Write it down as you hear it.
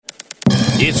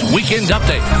It's Weekend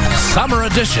Update, Summer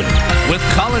Edition, with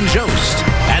Colin Jost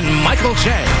and Michael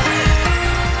Che.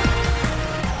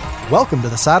 Welcome to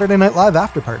the Saturday Night Live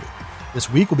After Party.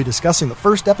 This week we'll be discussing the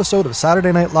first episode of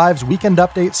Saturday Night Live's Weekend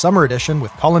Update Summer Edition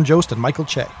with Colin Jost and Michael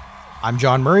Che. I'm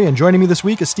John Murray, and joining me this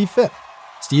week is Steve Fitt.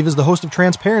 Steve is the host of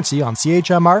Transparency on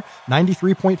CHMR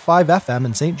 93.5 FM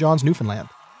in St. John's, Newfoundland.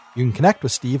 You can connect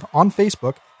with Steve on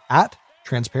Facebook at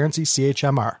Transparency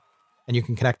CHMR, and you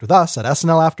can connect with us at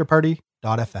snlafterparty.fm.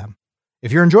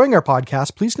 If you're enjoying our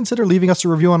podcast, please consider leaving us a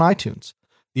review on iTunes.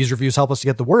 These reviews help us to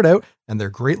get the word out, and they're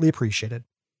greatly appreciated.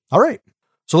 All right,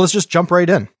 so let's just jump right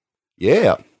in.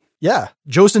 Yeah.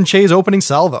 Jost and Che's opening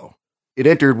salvo. It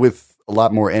entered with a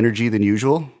lot more energy than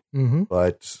usual,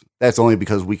 but that's only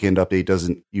because Weekend Update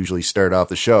doesn't usually start off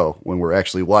the show when we're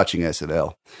actually watching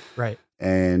SNL. Right.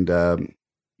 And,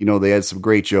 they had some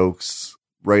great jokes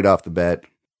right off the bat.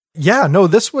 Yeah, no,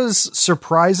 this was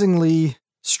surprisingly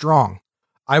strong.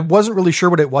 I wasn't really sure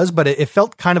what it was, but it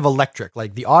felt kind of electric.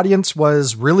 Like the audience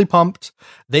was really pumped.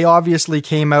 They obviously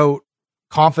came out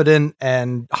confident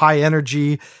and high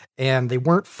energy, and they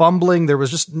weren't fumbling. There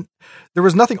was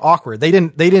nothing awkward. They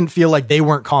didn't feel like they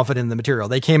weren't confident in the material.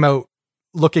 They came out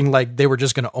looking like they were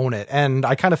just going to own it. And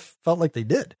I kind of felt like they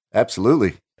did.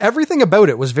 Absolutely. Everything about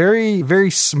it was very,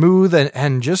 very smooth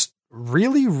and just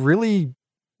really, really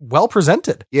well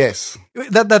presented. Yes.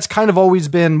 That's kind of always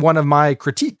been one of my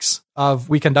critiques of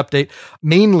Weekend Update,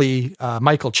 mainly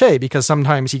Michael Che, because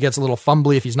sometimes he gets a little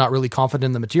fumbly if he's not really confident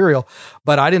in the material,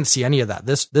 but I didn't see any of that.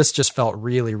 This just felt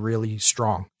really, really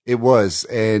strong. It was,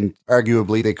 and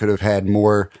arguably they could have had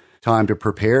more time to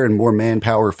prepare and more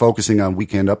manpower focusing on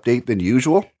Weekend Update than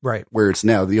usual. Right. Where it's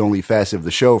now the only facet of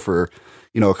the show for,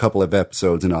 a couple of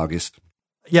episodes in August.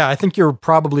 Yeah, I think you're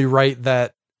probably right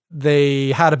that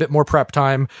they had a bit more prep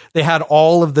time. They had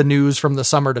all of the news from the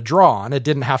summer to draw on. It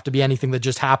didn't have to be anything that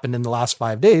just happened in the last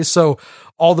 5 days. So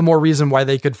all the more reason why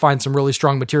they could find some really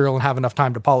strong material and have enough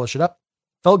time to polish it up.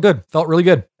 Felt good. Felt really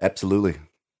good. Absolutely.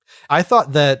 I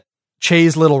thought that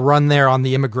Che's little run there on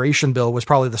the immigration bill was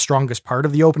probably the strongest part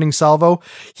of the opening salvo.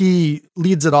 He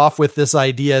leads it off with this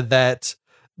idea that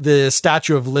the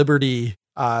Statue of Liberty,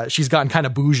 she's gotten kind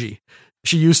of bougie.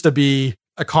 She used to be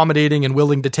accommodating and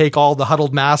willing to take all the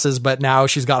huddled masses, but now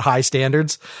she's got high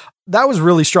standards. That was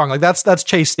really strong. Like that's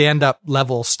Che stand-up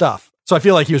level stuff. So I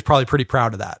feel like he was probably pretty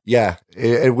proud of that. Yeah,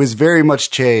 it was very much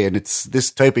Che, and it's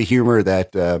this type of humor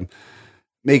that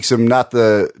makes him not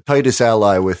the tightest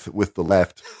ally with the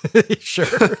left.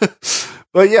 Sure.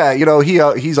 But yeah,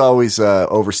 he's always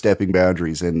overstepping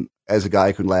boundaries, and as a guy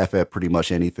who can laugh at pretty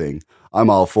much anything, I'm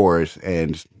all for it.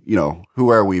 And who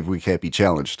are we if we can't be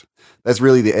challenged? That's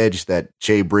really the edge that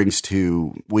Che brings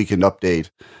to Weekend Update.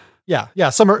 Yeah.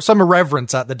 Some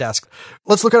irreverence at the desk.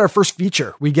 Let's look at our first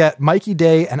feature. We get Mikey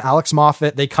Day and Alex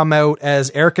Moffat. They come out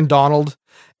as Eric and Donald,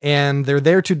 and they're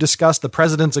there to discuss the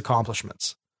president's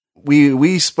accomplishments.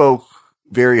 We spoke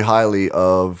very highly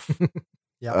of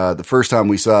Yep. the first time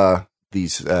we saw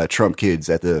these Trump kids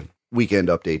at the Weekend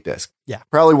Update desk. Yeah.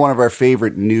 Probably one of our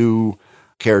favorite new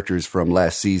characters from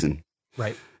last season.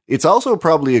 Right. It's also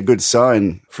probably a good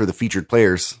sign for the featured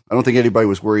players. I don't think anybody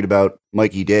was worried about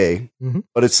Mikey Day,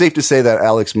 but it's safe to say that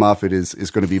Alex Moffat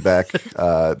is going to be back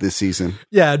this season.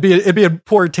 Yeah, it'd be a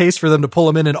poor taste for them to pull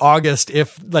him in August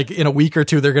if, like, in a week or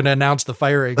two they're going to announce the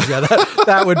firings. Yeah,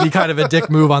 that would be kind of a dick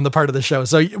move on the part of the show.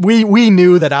 So we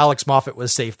knew that Alex Moffat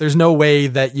was safe. There's no way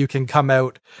that you can come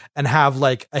out and have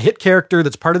like a hit character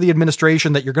that's part of the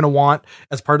administration that you're going to want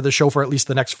as part of the show for at least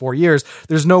the next 4 years.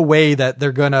 There's no way that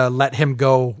they're going to let him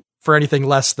go for anything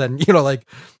less than, like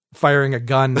firing a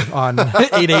gun on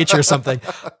 8H or something.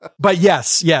 But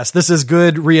yes, this is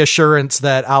good reassurance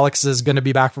that Alex is going to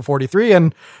be back for 43.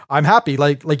 And I'm happy.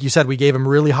 Like you said, we gave him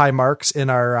really high marks in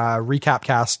our recap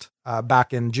cast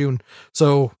back in June.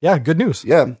 So yeah, good news.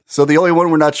 Yeah. So the only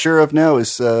one we're not sure of now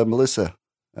is Melissa.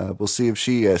 We'll see if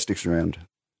she sticks around.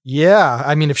 Yeah.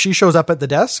 I mean, if she shows up at the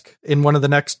desk in one of the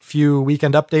next few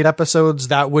Weekend Update episodes,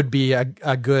 that would be a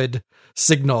good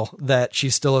signal that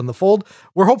she's still in the fold.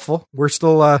 We're hopeful. We're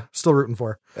still rooting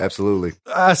for her. Absolutely.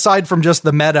 Aside from just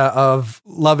the meta of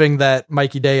loving that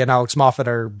Mikey Day and Alex Moffat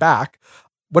are back,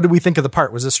 what did we think of the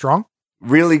part? Was it strong?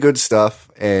 Really good stuff.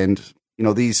 And,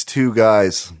 these two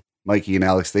guys, Mikey and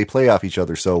Alex, they play off each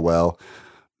other so well.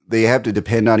 They have to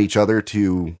depend on each other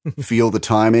to feel the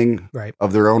timing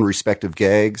of their own respective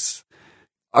gags.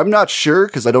 I'm not sure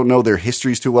because I don't know their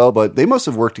histories too well, but they must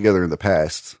have worked together in the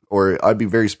past, or I'd be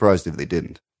very surprised if they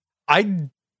didn't. I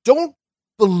don't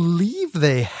believe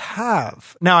they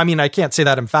have. Now, I mean, I can't say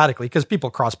that emphatically because people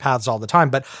cross paths all the time,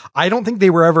 but I don't think they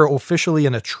were ever officially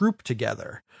in a troupe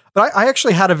together. But I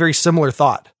actually had a very similar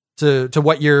thought to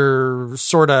what you're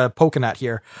sort of poking at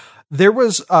here. There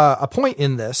was a point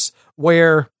in this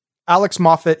where Alex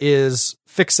Moffat is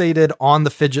fixated on the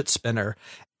fidget spinner,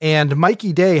 and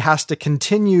Mikey Day has to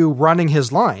continue running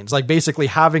his lines, like basically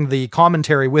having the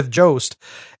commentary with Jost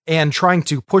and trying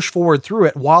to push forward through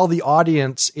it while the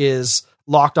audience is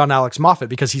locked on Alex Moffat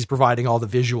because he's providing all the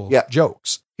visual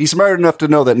jokes. He's smart enough to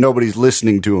know that nobody's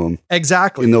listening to him.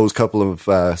 Exactly. In those couple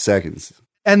of seconds.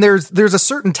 And there's a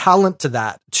certain talent to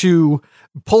that, to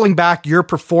pulling back your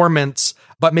performance,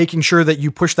 but making sure that you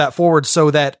push that forward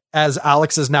so that as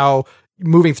Alex is now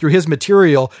moving through his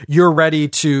material, you're ready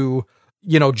to,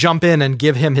 jump in and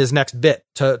give him his next bit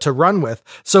to run with.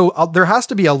 So there has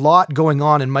to be a lot going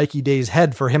on in Mikey Day's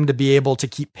head for him to be able to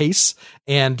keep pace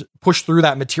and push through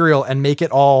that material and make it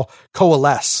all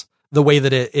coalesce the way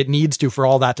that it needs to for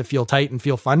all that to feel tight and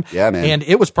feel fun. Yeah, man. And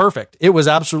it was perfect. It was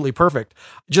absolutely perfect.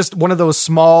 Just one of those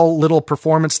small little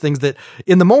performance things that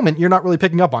in the moment you're not really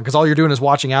picking up on because all you're doing is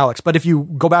watching Alex. But if you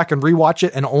go back and rewatch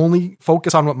it and only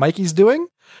focus on what Mikey's doing,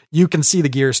 you can see the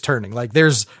gears turning. Like there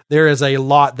is a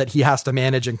lot that he has to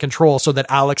manage and control so that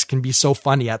Alex can be so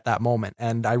funny at that moment.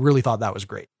 And I really thought that was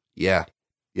great. Yeah.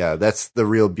 Yeah. That's the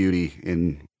real beauty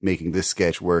in making this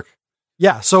sketch work.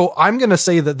 Yeah. So I'm going to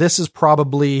say that this is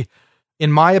probably,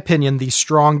 in my opinion, the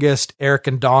strongest Eric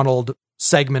and Donald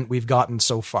segment we've gotten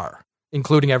so far,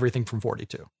 including everything from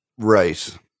 42.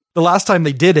 Right. The last time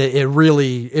they did it, it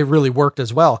really worked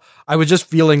as well. I was just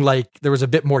feeling like there was a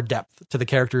bit more depth to the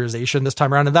characterization this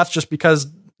time around. And that's just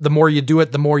because the more you do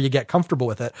it, the more you get comfortable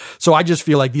with it. So I just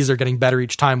feel like these are getting better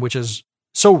each time, which is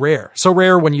so rare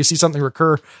when you see something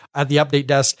recur at the update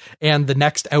desk and the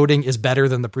next outing is better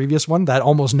than the previous one. That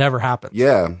almost never happens.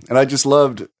 Yeah. And I just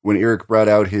loved when Eric brought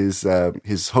out his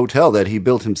hotel that he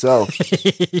built himself.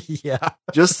 Yeah.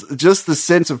 Just the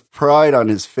sense of pride on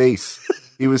his face.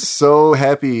 He was so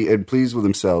happy and pleased with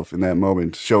himself in that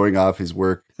moment, showing off his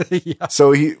work. Yeah.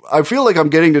 So I feel like I'm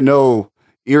getting to know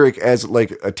Eric as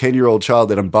like a 10-year-old child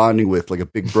that I'm bonding with, like a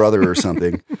big brother or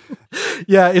something.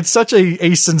 Yeah, it's such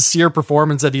a sincere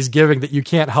performance that he's giving that you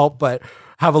can't help but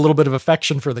have a little bit of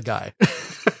affection for the guy.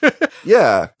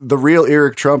 Yeah, the real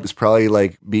Eric Trump is probably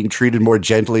like being treated more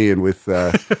gently and with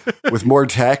more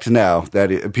tact now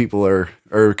that people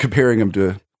are comparing him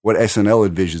to what SNL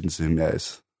envisions him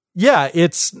as. Yeah,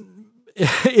 it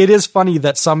is funny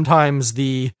that sometimes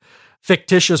the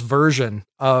fictitious version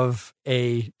of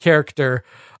a character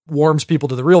warms people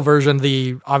to the real version.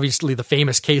 Obviously the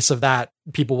famous case of that,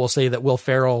 people will say that Will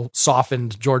Ferrell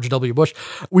softened George W. Bush.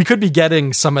 We could be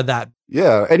getting some of that.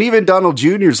 Yeah. And even Donald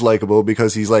Jr.'s likable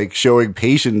because he's like showing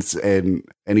patience and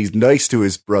he's nice to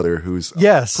his brother who's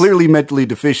clearly mentally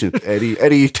deficient and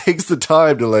he takes the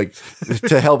time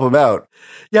to help him out.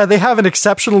 Yeah. They have an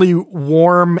exceptionally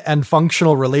warm and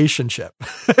functional relationship.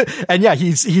 And yeah,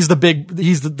 he's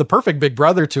the perfect big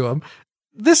brother to him.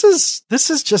 This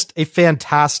is just a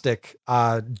fantastic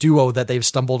duo that they've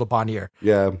stumbled upon here.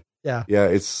 Yeah. Yeah. Yeah.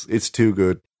 It's too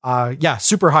good. Yeah.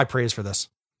 Super high praise for this.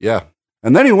 Yeah.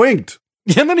 And then he winked.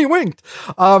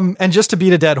 And just to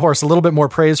beat a dead horse, a little bit more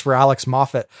praise for Alex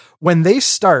Moffat. When they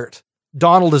start,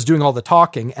 Donald is doing all the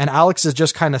talking and Alex is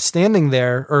just kind of standing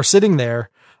there or sitting there.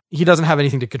 He doesn't have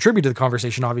anything to contribute to the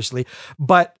conversation, obviously,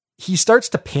 but he starts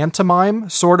to pantomime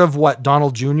sort of what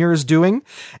Donald Jr. is doing.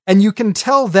 And you can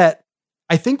tell that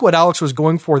I think what Alex was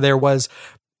going for there was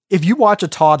if you watch a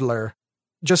toddler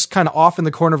just kind of off in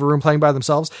the corner of a room playing by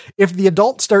themselves, if the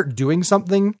adults start doing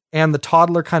something and the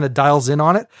toddler kind of dials in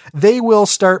on it, they will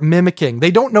start mimicking.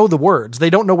 They don't know the words. They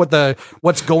don't know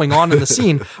what's going on in the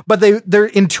scene, but they're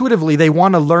intuitively, they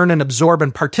want to learn and absorb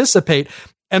and participate.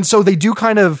 And so they do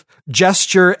kind of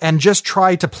gesture and just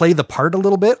try to play the part a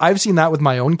little bit. I've seen that with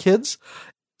my own kids.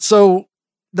 So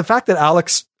the fact that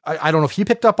Alex, I don't know if he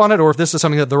picked up on it or if this is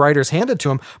something that the writers handed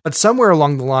to him, but somewhere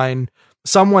along the line,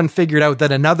 someone figured out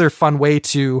that another fun way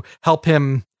to help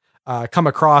him come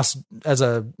across as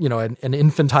an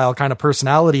infantile kind of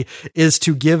personality is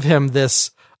to give him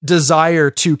this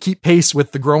desire to keep pace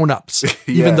with the grown-ups,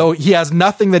 even though he has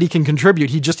nothing that he can contribute.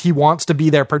 He wants to be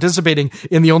there participating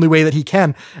in the only way that he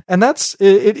can. And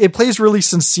it plays really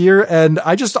sincere. And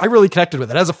I really connected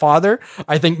with it as a father.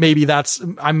 I think maybe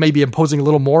I'm maybe imposing a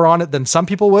little more on it than some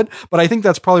people would, but I think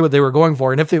that's probably what they were going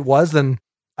for. And if it was, then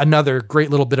another great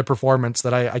little bit of performance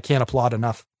that I can't applaud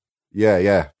enough.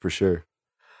 Yeah, for sure.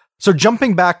 So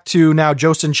jumping back to now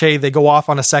Jost and Che, they go off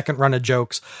on a second run of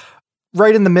jokes.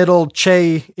 Right in the middle,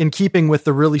 Che, in keeping with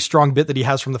the really strong bit that he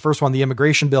has from the first one, the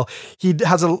immigration bill, he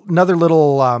has another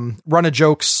little run of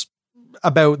jokes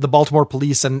about the Baltimore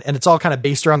police, and it's all kind of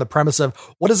based around the premise of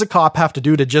what does a cop have to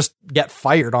do to just get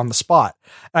fired on the spot?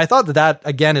 And I thought that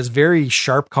again, is very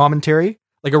sharp commentary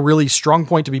like a really strong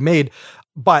point to be made.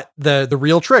 But the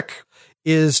real trick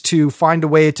is to find a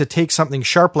way to take something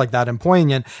sharp like that and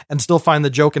poignant and still find the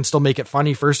joke and still make it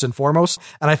funny first and foremost.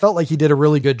 And I felt like he did a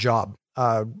really good job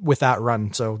with that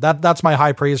run. So that's my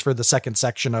high praise for the second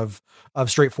section of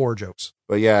straightforward jokes.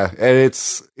 But yeah, and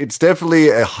it's definitely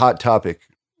a hot topic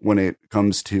when it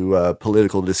comes to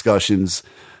political discussions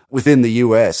within the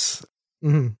U.S.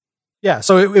 Mm-hmm. Yeah,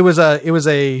 so it was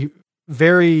a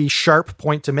very sharp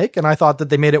point to make, and I thought that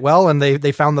they made it well, and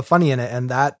they found the funny in it, and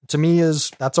that to me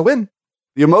that's a win.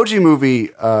 The Emoji Movie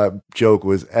joke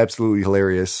was absolutely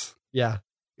hilarious. Yeah,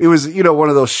 it was one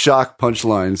of those shock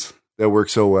punchlines that work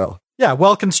so well. Yeah,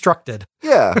 well constructed.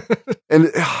 Yeah.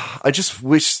 And I just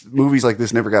wish movies like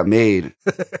this never got made.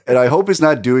 And I hope it's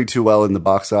not doing too well in the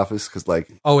box office because,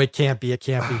 oh, it can't be.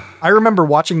 I remember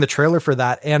watching the trailer for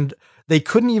that, and they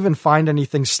couldn't even find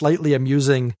anything slightly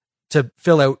amusing to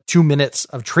fill out 2 minutes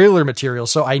of trailer material.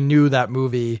 So I knew that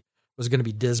movie was going to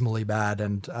be dismally bad.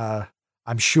 And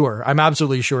I'm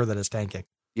absolutely sure that it's tanking.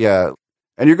 Yeah.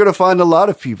 And you're going to find a lot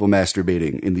of people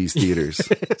masturbating in these theaters.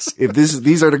 If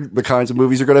these are the kinds of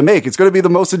movies you're going to make, it's going to be the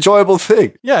most enjoyable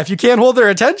thing. Yeah, if you can't hold their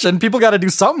attention, people got to do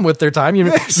something with their time.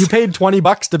 You paid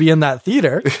 $20 to be in that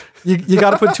theater. You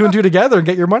got to put 2 and 2 together and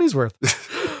get your money's worth.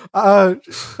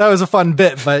 That was a fun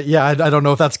bit, but yeah, I don't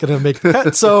know if that's going to make the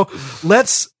cut. So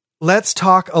let's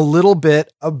talk a little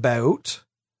bit about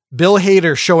Bill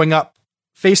Hader showing up,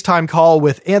 FaceTime call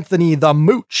with Anthony the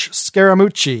Mooch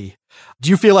Scaramucci. Do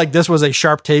you feel like this was a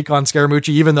sharp take on Scaramucci,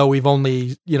 even though we've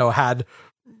only, had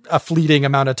a fleeting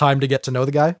amount of time to get to know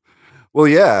the guy? Well,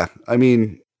 yeah. I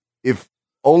mean, if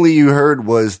only you heard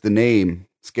was the name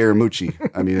Scaramucci.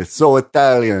 I mean, it's so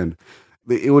Italian.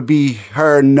 It would be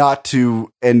hard not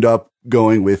to end up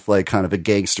going with kind of a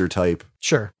gangster type.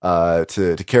 Sure.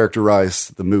 To characterize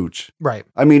the Mooch. Right.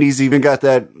 I mean, he's even got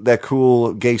that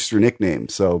cool gangster nickname.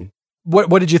 So what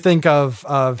did you think of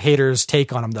Hader's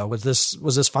take on him though? Was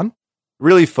this fun?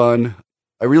 Really fun.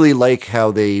 I really like how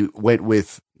they went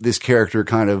with this character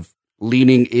kind of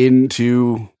leaning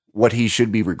into what he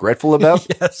should be regretful about.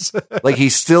 Yes.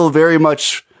 He's still very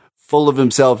much full of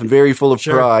himself and very full of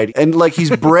pride. And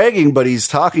he's bragging, but he's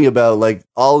talking about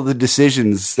all of the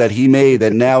decisions that he made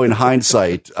that now in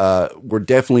hindsight were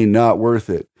definitely not worth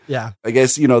it. Yeah. I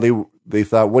guess, they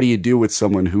thought, what do you do with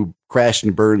someone who crashed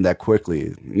and burned that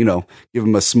quickly? Give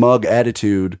him a smug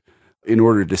attitude in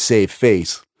order to save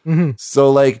face. Mm-hmm.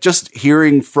 So just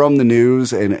hearing from the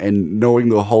news and knowing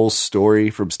the whole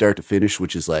story from start to finish,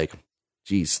 which is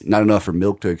geez, not enough for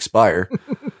milk to expire.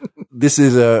 This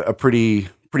is a pretty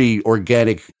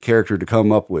organic character to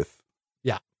come up with.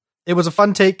 Yeah. It was a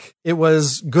fun take. It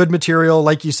was good material.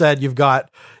 Like you said, you've got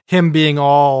him being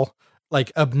all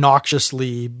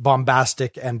obnoxiously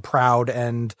bombastic and proud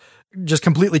and just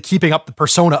completely keeping up the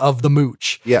persona of the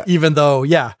Mooch. Yeah. Even though,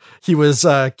 he was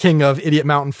king of Idiot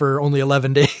Mountain for only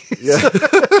 11 days. Yeah.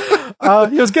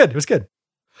 It was good. It was good.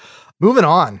 Moving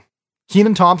on.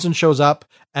 Kenan Thompson shows up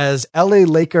as LA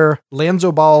Laker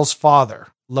Lonzo Ball's father,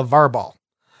 LeVar Ball.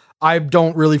 I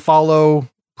don't really follow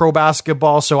pro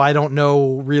basketball, so I don't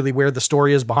know really where the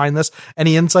story is behind this.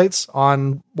 Any insights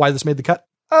on why this made the cut?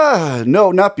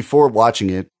 No, not before watching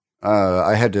it.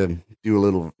 I had to do a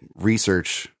little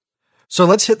research. So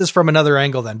let's hit this from another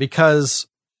angle then, because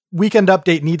Weekend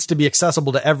Update needs to be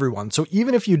accessible to everyone. So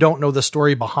even if you don't know the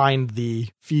story behind the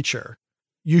feature,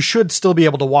 you should still be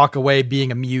able to walk away being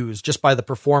amused just by the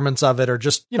performance of it, or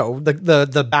just,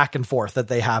 the back and forth that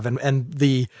they have and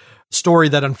the story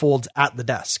that unfolds at the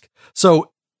desk.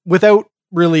 So without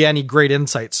really any great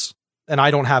insights, and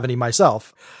I don't have any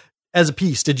myself, as a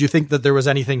piece, did you think that there was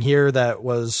anything here that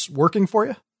was working for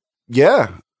you?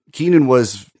 Yeah. Kenan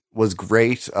was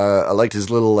great. I liked his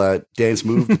little dance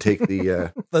move to take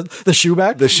the shoe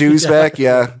back. The shoes back,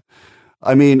 yeah.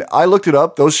 I mean, I looked it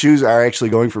up. Those shoes are actually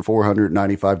going for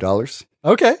 $495.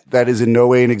 Okay. That is in no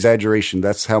way an exaggeration.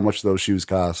 That's how much those shoes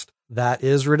cost. That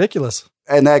is ridiculous.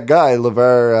 And that guy,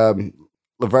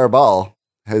 LeVar Ball,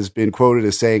 has been quoted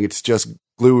as saying it's just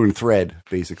glue and thread,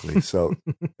 basically. So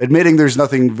admitting there's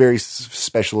nothing very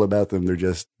special about them. They're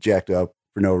just jacked up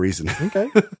for no reason. Okay.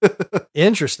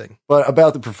 Interesting. But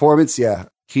about the performance, yeah,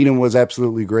 Kenan was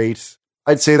absolutely great.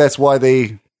 I'd say that's why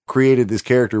they created this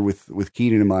character with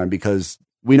Kenan in mind, because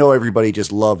we know everybody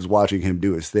just loves watching him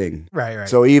do his thing. Right.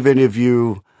 So even if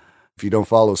you don't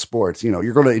follow sports,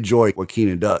 you're going to enjoy what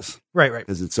Kenan does. Right.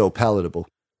 Because it's so palatable.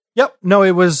 Yep. No,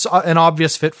 it was an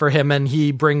obvious fit for him, and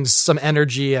he brings some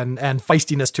energy and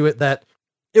feistiness to it that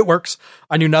it works.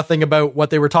 I knew nothing about what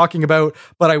they were talking about,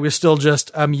 but I was still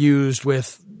just amused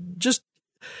with just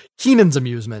Keenan's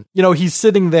amusement. You know, he's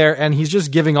sitting there and he's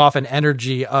just giving off an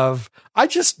energy of, I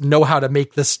just know how to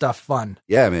make this stuff fun.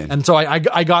 Yeah, man. And so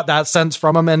I got that sense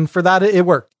from him, and for that, it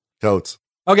worked. Totes.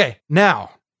 Okay,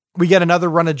 now we get another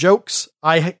run of jokes.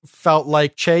 I felt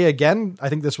like Che again. I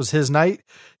think this was his night.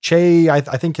 Che, I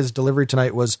think his delivery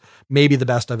tonight was maybe the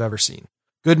best I've ever seen.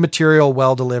 Good material,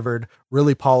 well delivered,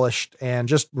 really polished, and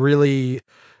just really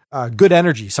good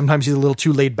energy. Sometimes he's a little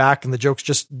too laid back, and the jokes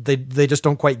just they just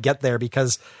don't quite get there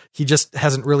because he just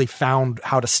hasn't really found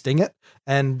how to sting it.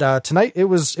 And tonight it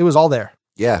was all there.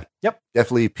 Yeah. Yep.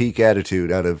 Definitely peak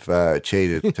attitude out of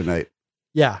Che tonight.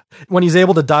 Yeah. When he's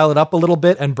able to dial it up a little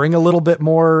bit and bring a little bit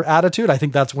more attitude, I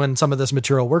think that's when some of this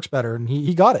material works better. And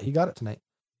he got it. He got it tonight.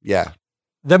 Yeah.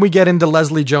 Then we get into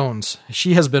Leslie Jones.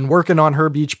 She has been working on her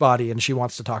beach body and she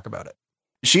wants to talk about it.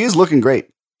 She is looking great.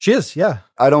 She is. Yeah.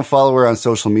 I don't follow her on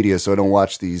social media, so I don't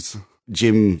watch these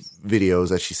gym videos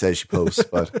that she says she posts,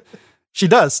 but she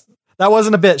does. That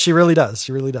wasn't a bit. She really does.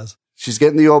 She really does. She's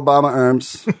getting the Obama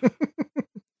arms.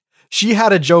 She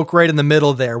had a joke right in the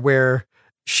middle there where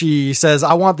she says,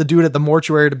 I want the dude at the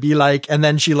mortuary to be like, and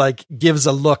then she like gives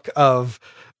a look of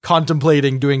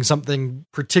contemplating doing something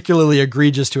particularly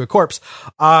egregious to a corpse.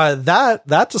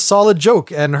 That's a solid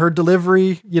joke. And her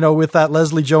delivery, you know, with that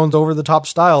Leslie Jones over the top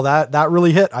style, that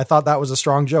really hit. I thought that was a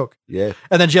strong joke. Yeah.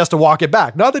 And then she has to walk it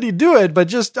back. Not that he'd do it, but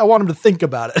just, I want him to think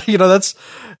about it. You know,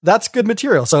 that's good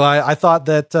material. So I thought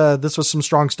that, this was some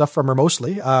strong stuff from her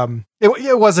mostly.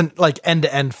 It wasn't like end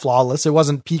to end flawless. It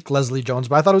wasn't peak Leslie Jones,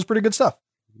 but I thought it was pretty good stuff.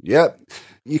 Yep.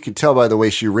 You can tell by the way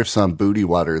she riffs on booty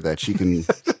water that she can,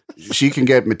 she can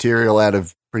get material out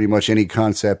of pretty much any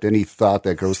concept, any thought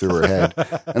that goes through her head.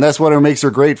 And that's what makes her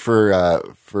great for,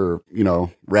 you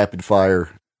know, rapid fire,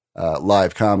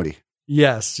 live comedy.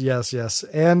 Yes.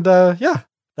 And, yeah,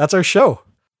 that's our show.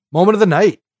 Moment of the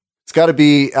night. It's got to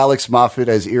be Alex Moffat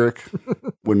as Eric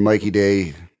when Mikey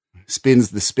Day spins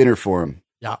the spinner for him.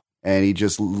 Yeah. And he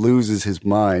just loses his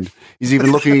mind. He's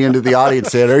even looking into the audience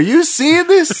saying, are you seeing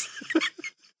this?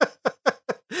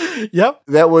 Yep.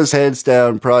 That was hands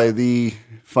down probably the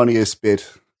funniest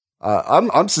bit.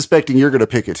 I'm suspecting you're going to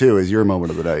pick it too as your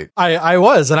moment of the night. I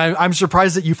was, and I'm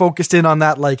surprised that you focused in on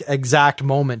that like exact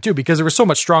moment too, because there was so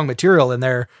much strong material in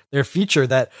their feature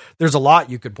that there's a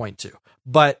lot you could point to.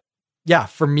 But yeah,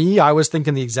 for me, I was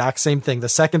thinking the exact same thing. The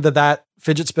second that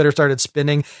fidget spinner started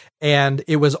spinning and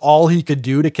it was all he could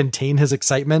do to contain his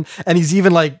excitement. And he's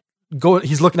even like,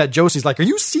 he's looking at Josie. He's like, are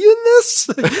you seeing this?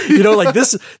 You know, like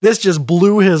this just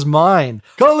blew his mind.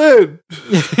 Call in.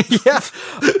 Yeah.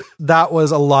 That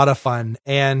was a lot of fun.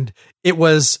 And it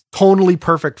was tonally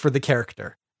perfect for the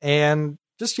character. And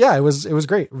just, yeah, it was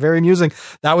great. Very amusing.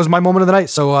 That was my moment of the night.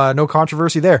 So no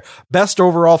controversy there. Best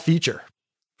overall feature.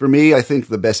 For me, I think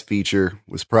the best feature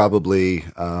was probably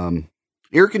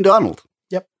Eric and Donald.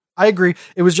 Yep. I agree.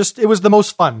 It was the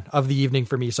most fun of the evening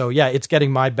for me. So yeah, it's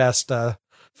getting my best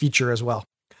feature as well.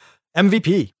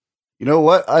 MVP. You know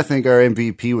what? I think our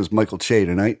MVP was Michael Che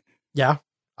tonight. Yeah,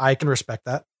 I can respect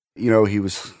that. You know, he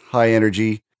was high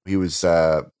energy. He was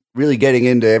really getting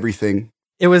into everything.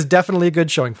 It was definitely a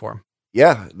good showing for him.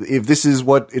 Yeah. If this is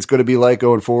what it's going to be like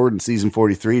going forward in season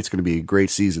 43, it's going to be a great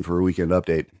season for a Weekend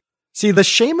Update. See, the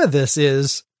shame of this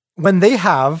is when they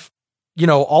have, you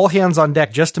know, all hands on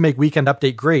deck just to make Weekend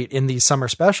Update great in these summer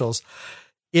specials,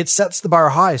 it sets the bar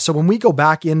high. So when we go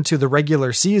back into the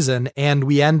regular season and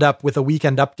we end up with a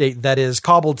Weekend Update that is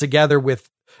cobbled together with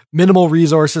minimal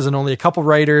resources and only a couple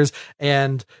writers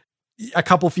and a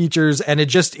couple features, and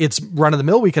it's run of the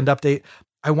mill Weekend Update,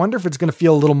 I wonder if it's going to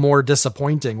feel a little more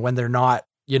disappointing when they're not,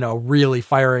 you know, really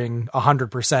firing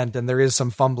 100% and there is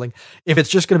some fumbling, if it's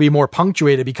just going to be more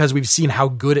punctuated because we've seen how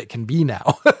good it can be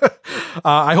now.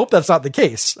 I hope that's not the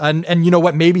case. And you know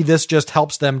what, maybe this just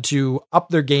helps them to up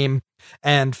their game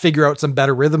and figure out some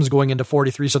better rhythms going into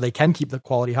 43 so they can keep the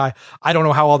quality high. I don't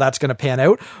know how all that's going to pan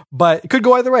out, but it could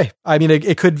go either way. I mean,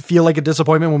 it could feel like a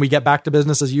disappointment when we get back to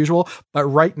business as usual, but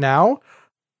right now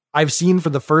I've seen for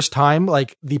the first time,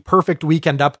 like the perfect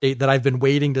Weekend Update that I've been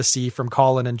waiting to see from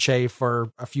Colin and Che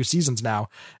for a few seasons now.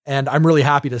 And I'm really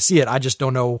happy to see it. I just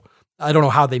don't know. I don't know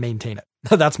how they maintain it.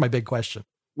 That's my big question.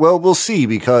 Well, we'll see,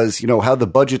 because, you know, how the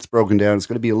budget's broken down is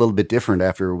going to be a little bit different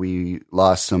after we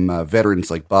lost some veterans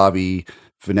like Bobby,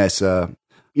 Vanessa.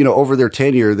 You know, over their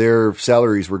tenure, their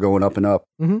salaries were going up and up.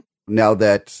 Mm-hmm. Now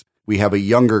that we have a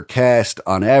younger cast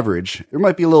on average, there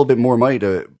might be a little bit more money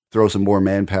to throw some more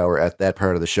manpower at that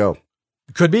part of the show.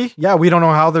 Could be. Yeah, we don't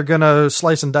know how they're going to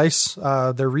slice and dice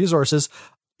their resources.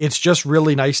 It's just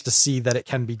really nice to see that it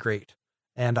can be great.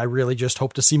 And I really just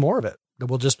hope to see more of it.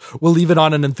 We'll leave it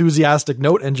on an enthusiastic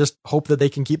note and just hope that they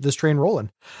can keep this train rolling.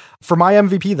 For my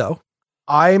MVP, though,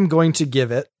 I'm going to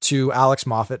give it to Alex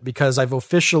Moffat because I've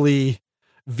officially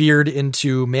veered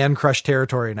into man crush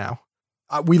territory now.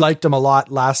 We liked him a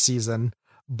lot last season,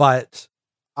 but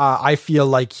I feel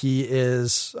like he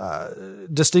is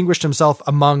distinguished himself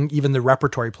among even the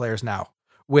repertory players now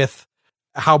with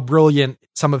how brilliant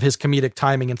some of his comedic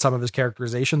timing and some of his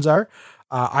characterizations are.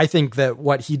 I think that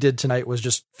what he did tonight was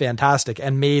just fantastic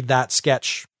and made that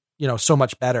sketch, so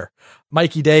much better.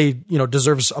 Mikey Day,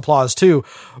 deserves applause too,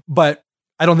 but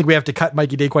I don't think we have to cut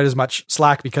Mikey Day quite as much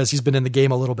slack because he's been in the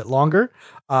game a little bit longer.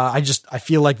 I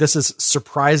feel like this is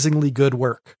surprisingly good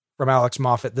work from Alex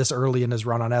Moffat this early in his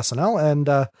run on SNL, and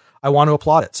I want to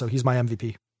applaud it. So he's my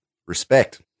MVP.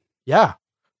 Respect. Yeah.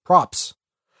 Props.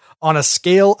 On a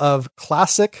scale of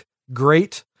classic,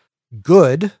 great,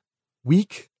 good,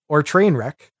 weak, or train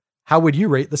wreck, how would you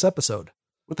rate this episode?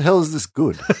 What the hell is this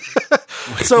good?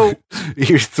 So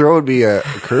you're throwing me a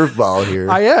curveball here.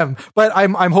 I am, but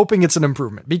I'm hoping it's an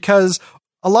improvement because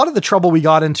a lot of the trouble we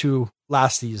got into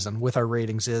last season with our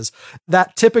ratings is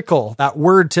that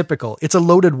word typical. It's a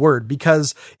loaded word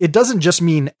because it doesn't just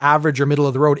mean average or middle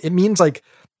of the road. It means like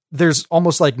there's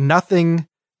almost like nothing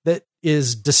that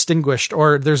is distinguished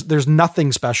or there's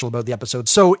nothing special about the episode.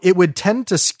 So it would tend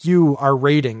to skew our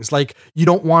ratings. Like you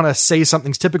don't want to say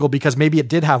something's typical because maybe it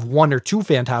did have one or two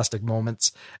fantastic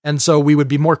moments. And so we would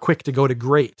be more quick to go to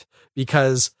great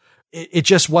because it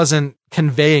just wasn't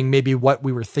conveying maybe what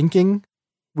we were thinking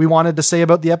we wanted to say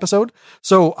about the episode.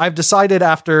 So I've decided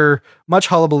after much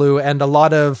hullabaloo and a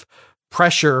lot of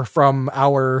pressure from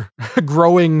our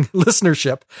growing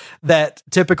listenership that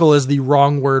typical is the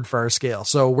wrong word for our scale.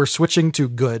 So we're switching to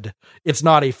good. It's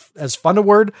not as fun a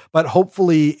word, but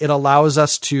hopefully it allows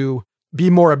us to be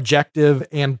more objective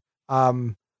and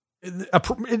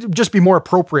just be more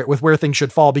appropriate with where things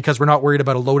should fall because we're not worried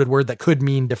about a loaded word that could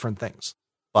mean different things.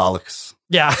 Bollocks.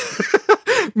 Yeah,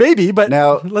 maybe, but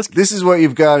now this is what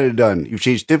you've got it done. You've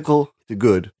changed typical to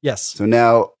good. Yes. So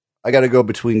now I got to go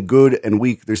between good and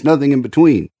weak. There's nothing in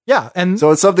between. Yeah. And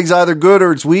so something's either good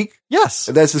or it's weak. Yes.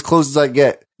 And that's as close as I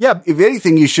get. Yeah. If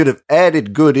anything, you should have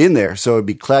added good in there. So it'd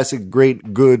be classic,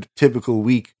 great, good, typical,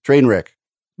 weak, train wreck.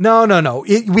 No.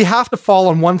 We have to fall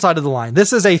on one side of the line.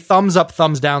 This is a thumbs up,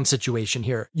 thumbs down situation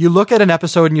here. You look at an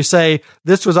episode and you say,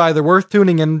 this was either worth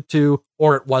tuning into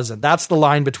or it wasn't. That's the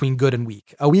line between good and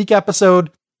weak. A weak episode,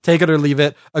 take it or leave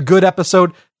it. A good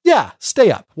episode, yeah,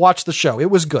 stay up. Watch the show. It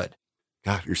was good.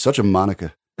 God, you're such a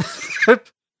Monica.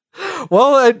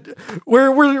 Well,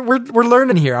 we're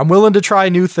learning here. I'm willing to try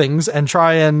new things and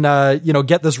try and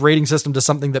get this rating system to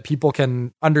something that people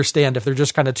can understand if they're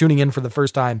just kind of tuning in for the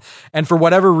first time. And for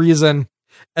whatever reason,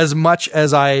 as much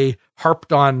as I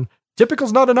harped on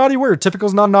typical's not a naughty word,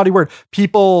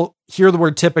 people hear the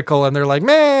word typical and they're like,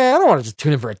 man, I don't want to just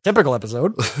tune in for a typical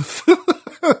episode.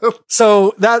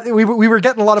 So that we were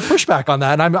getting a lot of pushback on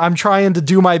that. And I'm trying to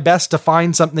do my best to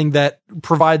find something that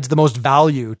provides the most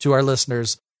value to our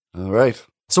listeners. All right.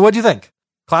 So what do you think?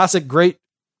 Classic, great,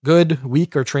 good,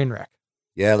 weak, or train wreck?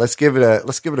 Yeah, let's give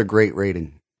it a great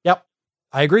rating. Yep.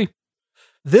 I agree.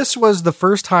 This was the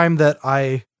first time that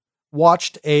I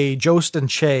watched a Jost and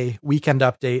Che weekend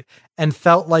update and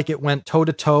felt like it went toe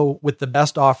to toe with the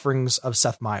best offerings of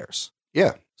Seth Meyers.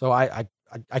 Yeah. So I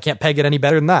can't peg it any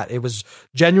better than that. It was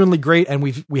genuinely great, and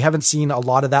we haven't seen a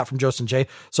lot of that from Jost and Che.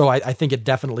 So I think it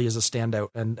definitely is a standout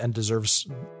and deserves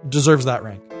that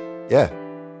rank. Yeah.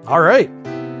 All right.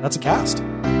 That's a cast.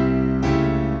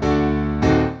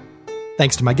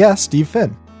 Thanks to my guest, Steve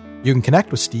Finn. You can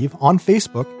connect with Steve on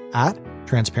Facebook at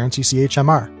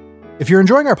TransparencyCHMR. If you're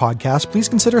enjoying our podcast, please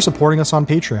consider supporting us on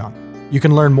Patreon. You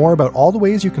can learn more about all the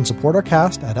ways you can support our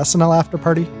cast at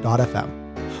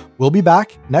snlafterparty.fm. We'll be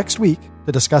back next week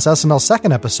to discuss SNL's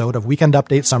second episode of Weekend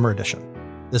Update Summer Edition.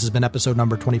 This has been episode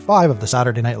number 25 of the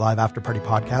Saturday Night Live After Party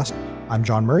podcast. I'm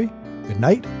John Murray. Good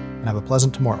night, and have a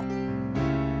pleasant tomorrow.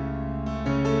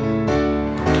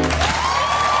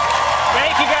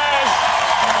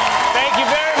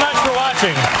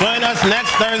 Join us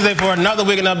next Thursday for another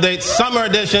Weekend Update Summer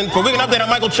Edition. For Weekend Update, I'm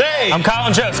Michael Che. I'm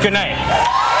Colin Jost. Good night.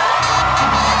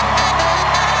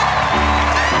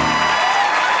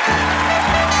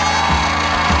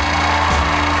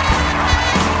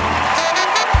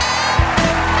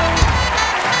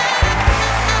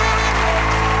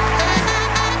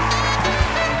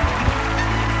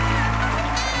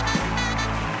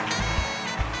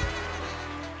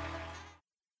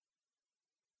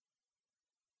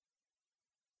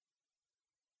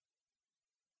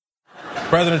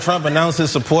 President Trump announced his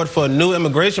support for a new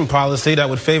immigration policy that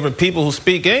would favor people who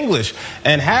speak English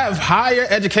and have higher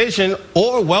education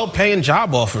or well-paying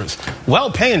job offers.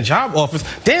 Well-paying job offers?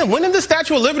 Damn, when did the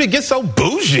Statue of Liberty get so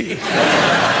bougie?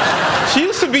 She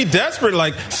used to be desperate,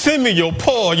 like, send me your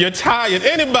poor, you're tired,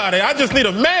 anybody, I just need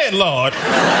a man, Lord.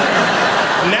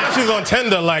 Now she's on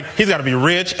Tinder, like, he's got to be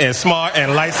rich and smart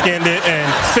and light-skinned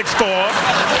and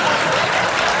 6'4".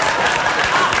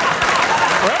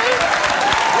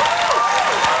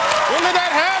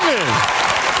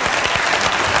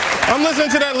 I'm listening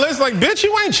to that list like, bitch,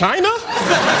 you ain't China.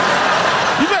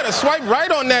 You better swipe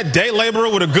right on that day laborer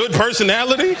with a good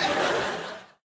personality.